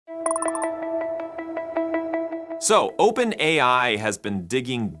So, OpenAI has been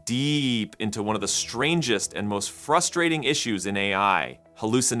digging deep into one of the strangest and most frustrating issues in AI,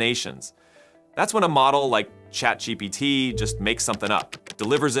 hallucinations. That's when a model like ChatGPT just makes something up,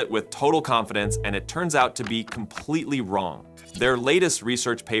 delivers it with total confidence, and it turns out to be completely wrong. Their latest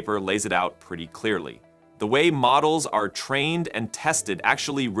research paper lays it out pretty clearly. The way models are trained and tested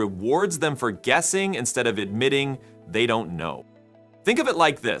actually rewards them for guessing instead of admitting they don't know. Think of it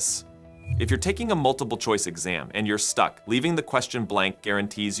like this. If you're taking a multiple choice exam and you're stuck, leaving the question blank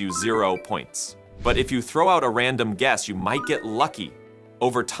guarantees you 0 points. But if you throw out a random guess, you might get lucky.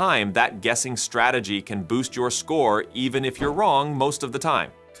 Over time, that guessing strategy can boost your score even if you're wrong most of the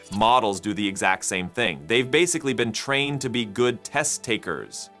time. Models do the exact same thing. They've basically been trained to be good test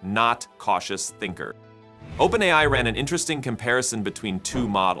takers, not cautious thinkers. OpenAI ran an interesting comparison between two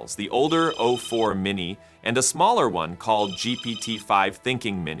models, the older O4 Mini and a smaller one called GPT-5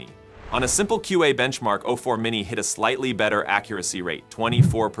 Thinking Mini. On a simple QA benchmark, O4 Mini hit a slightly better accuracy rate,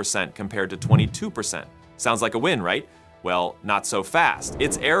 24% compared to 22%. Sounds like a win, right? Well, not so fast.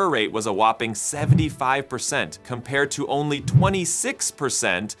 Its error rate was a whopping 75% compared to only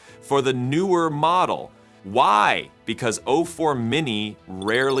 26% for the newer model. Why? Because O4 Mini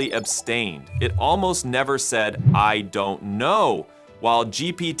rarely abstained. It almost never said, "I don't know," while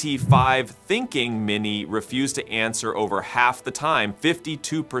GPT-5 Thinking Mini refused to answer over half the time,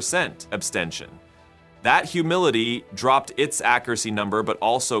 52% abstention. That humility dropped its accuracy number but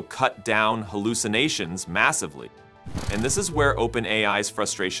also cut down hallucinations massively. And this is where OpenAI's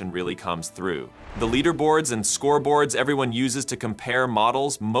frustration really comes through. The leaderboards and scoreboards everyone uses to compare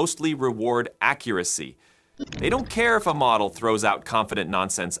models mostly reward accuracy. They don't care if a model throws out confident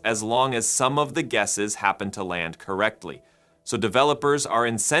nonsense as long as some of the guesses happen to land correctly. So developers are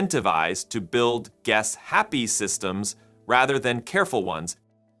incentivized to build guess-happy systems rather than careful ones.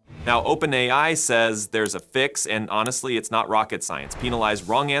 Now, OpenAI says there's a fix, and honestly, it's not rocket science. Penalize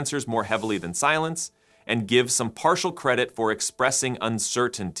wrong answers more heavily than silence, and give some partial credit for expressing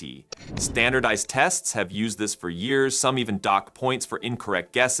uncertainty. Standardized tests have used this for years, some even dock points for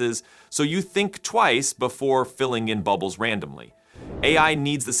incorrect guesses, so you think twice before filling in bubbles randomly. AI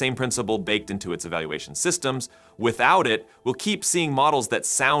needs the same principle baked into its evaluation systems. Without it, we'll keep seeing models that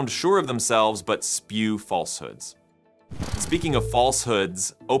sound sure of themselves but spew falsehoods. Speaking of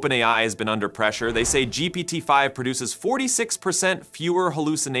falsehoods, OpenAI has been under pressure. They say GPT-5 produces 46% fewer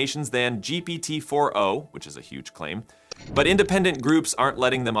hallucinations than GPT-4o, which is a huge claim. But independent groups aren't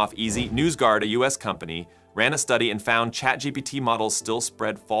letting them off easy. NewsGuard, a US company, ran a study and found ChatGPT models still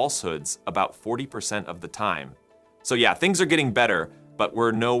spread falsehoods about 40% of the time. So yeah, things are getting better, but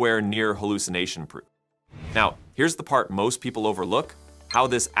we're nowhere near hallucination proof. Now, here's the part most people overlook, how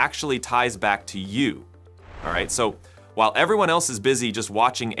this actually ties back to you. All right, so while everyone else is busy just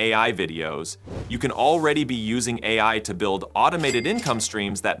watching AI videos, you can already be using AI to build automated income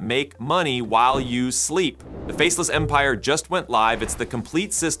streams that make money while you sleep. The Faceless Empire just went live. It's the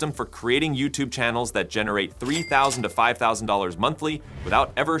complete system for creating YouTube channels that generate $3,000 to $5,000 monthly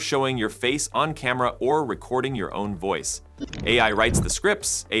without ever showing your face on camera or recording your own voice. AI writes the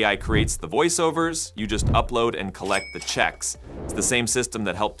scripts, AI creates the voiceovers, you just upload and collect the checks. It's the same system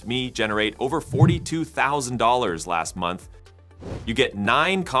that helped me generate over $42,000 last month. You get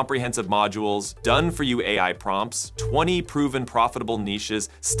 9 comprehensive modules, done-for-you AI prompts, 20 proven profitable niches,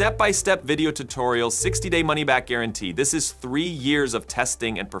 step-by-step video tutorials, 60-day money-back guarantee. This is 3 years of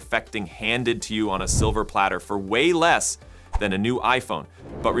testing and perfecting handed to you on a silver platter for way less than a new iPhone.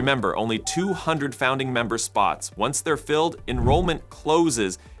 But remember, only 200 founding member spots. Once they're filled, enrollment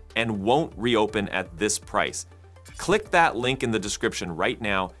closes and won't reopen at this price. Click that link in the description right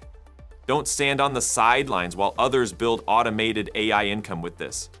now. Don't stand on the sidelines while others build automated AI income with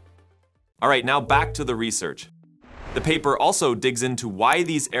this. All right, now back to the research. The paper also digs into why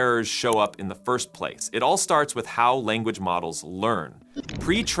these errors show up in the first place. It all starts with how language models learn.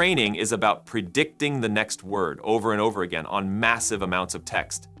 Pre-training is about predicting the next word over and over again on massive amounts of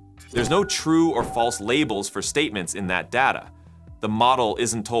text. There's no true or false labels for statements in that data. The model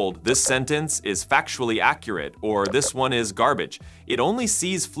isn't told, this sentence is factually accurate, or this one is garbage. It only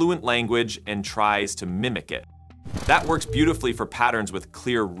sees fluent language and tries to mimic it. That works beautifully for patterns with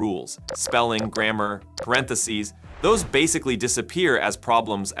clear rules. Spelling, grammar, parentheses, those basically disappear as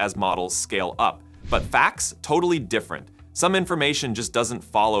problems as models scale up. But facts, totally different. Some information just doesn't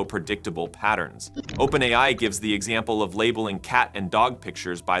follow predictable patterns. OpenAI gives the example of labeling cat and dog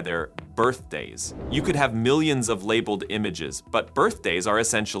pictures by their birthdays. You could have millions of labeled images, but birthdays are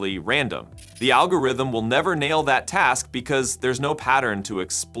essentially random. The algorithm will never nail that task because there's no pattern to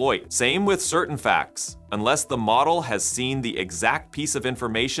exploit. Same with certain facts. Unless the model has seen the exact piece of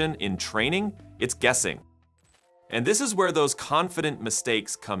information in training, it's guessing. And this is where those confident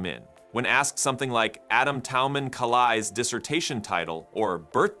mistakes come in. When asked something like Adam Tauman Kalai's dissertation title or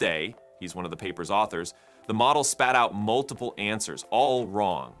birthday, he's one of the paper's authors, the model spat out multiple answers, all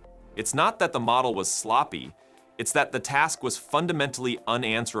wrong. It's not that the model was sloppy, it's that the task was fundamentally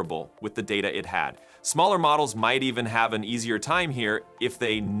unanswerable with the data it had. Smaller models might even have an easier time here if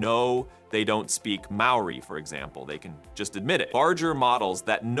they know they don't speak Maori, for example. They can just admit it. Larger models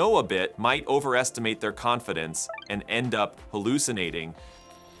that know a bit might overestimate their confidence and end up hallucinating.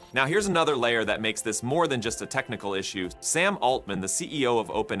 Now here's another layer that makes this more than just a technical issue. Sam Altman, the CEO of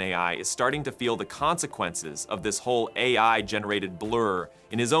OpenAI, is starting to feel the consequences of this whole AI-generated blur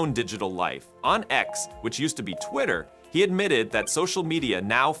in his own digital life. On X, which used to be Twitter, he admitted that social media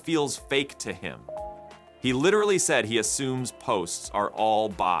now feels fake to him. He literally said he assumes posts are all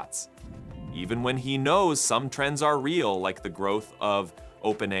bots, even when he knows some trends are real, like the growth of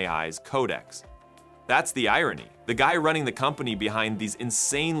OpenAI's Codex. That's the irony. The guy running the company behind these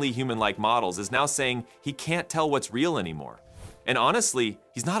insanely human-like models is now saying he can't tell what's real anymore. And honestly,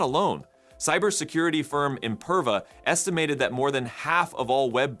 he's not alone. Cybersecurity firm Imperva estimated that more than half of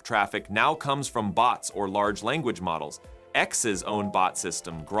all web traffic now comes from bots or large language models. X's own bot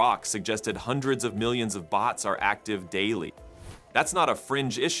system, Grok, suggested hundreds of millions of bots are active daily. That's not a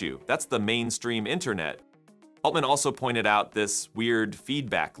fringe issue, that's the mainstream internet. Altman also pointed out this weird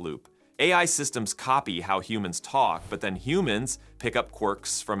feedback loop. AI systems copy how humans talk, but then humans pick up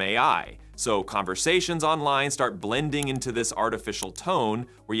quirks from AI. So conversations online start blending into this artificial tone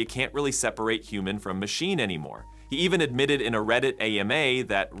where you can't really separate human from machine anymore. He even admitted in a Reddit AMA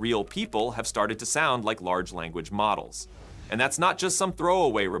that real people have started to sound like large language models. And that's not just some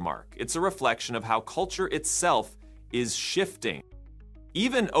throwaway remark, it's a reflection of how culture itself is shifting.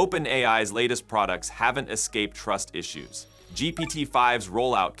 Even OpenAI's latest products haven't escaped trust issues. GPT-5's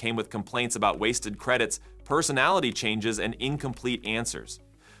rollout came with complaints about wasted credits, personality changes, and incomplete answers.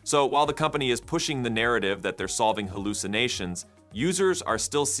 So while the company is pushing the narrative that they're solving hallucinations, users are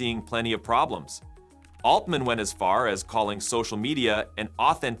still seeing plenty of problems. Altman went as far as calling social media an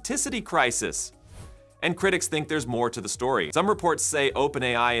authenticity crisis. And critics think there's more to the story. Some reports say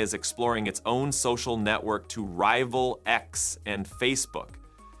OpenAI is exploring its own social network to rival X and Facebook.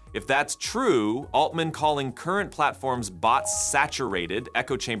 If that's true, Altman calling current platforms bots saturated,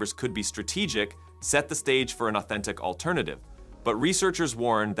 echo chambers could be strategic, set the stage for an authentic alternative. But researchers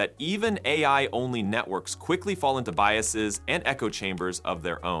warn that even AI-only networks quickly fall into biases and echo chambers of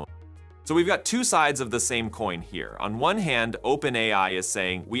their own. So we've got two sides of the same coin here. On one hand, OpenAI is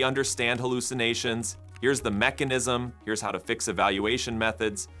saying, we understand hallucinations, here's the mechanism, here's how to fix evaluation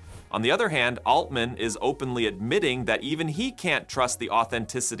methods. On the other hand, Altman is openly admitting that even he can't trust the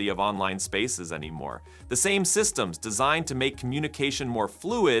authenticity of online spaces anymore. The same systems designed to make communication more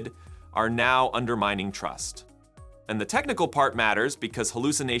fluid are now undermining trust. And the technical part matters because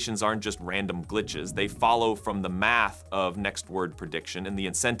hallucinations aren't just random glitches. They follow from the math of next word prediction and the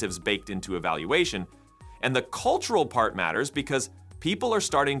incentives baked into evaluation. And the cultural part matters because people are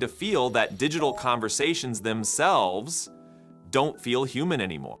starting to feel that digital conversations themselves don't feel human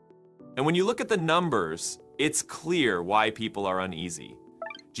anymore. And when you look at the numbers, it's clear why people are uneasy.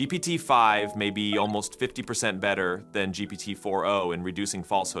 GPT-5 may be almost 50% better than GPT-4o in reducing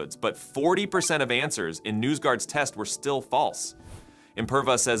falsehoods, but 40% of answers in NewsGuard's test were still false.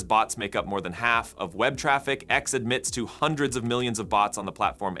 Imperva says bots make up more than half of web traffic. X admits to hundreds of millions of bots on the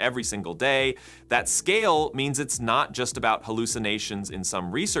platform every single day. That scale means it's not just about hallucinations in some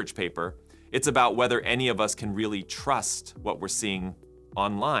research paper, it's about whether any of us can really trust what we're seeing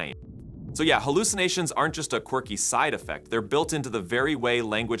online. So yeah, hallucinations aren't just a quirky side effect, they're built into the very way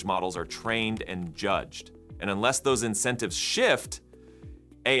language models are trained and judged. And unless those incentives shift,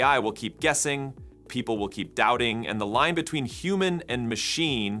 AI will keep guessing, people will keep doubting, and the line between human and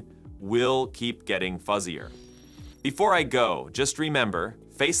machine will keep getting fuzzier. Before I go, just remember,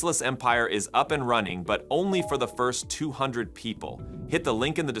 Faceless Empire is up and running, but only for the first 200 people. Hit the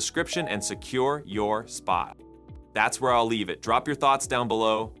link in the description and secure your spot. That's where I'll leave it. Drop your thoughts down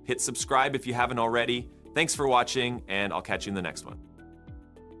below, hit subscribe if you haven't already. Thanks for watching, and I'll catch you in the next one.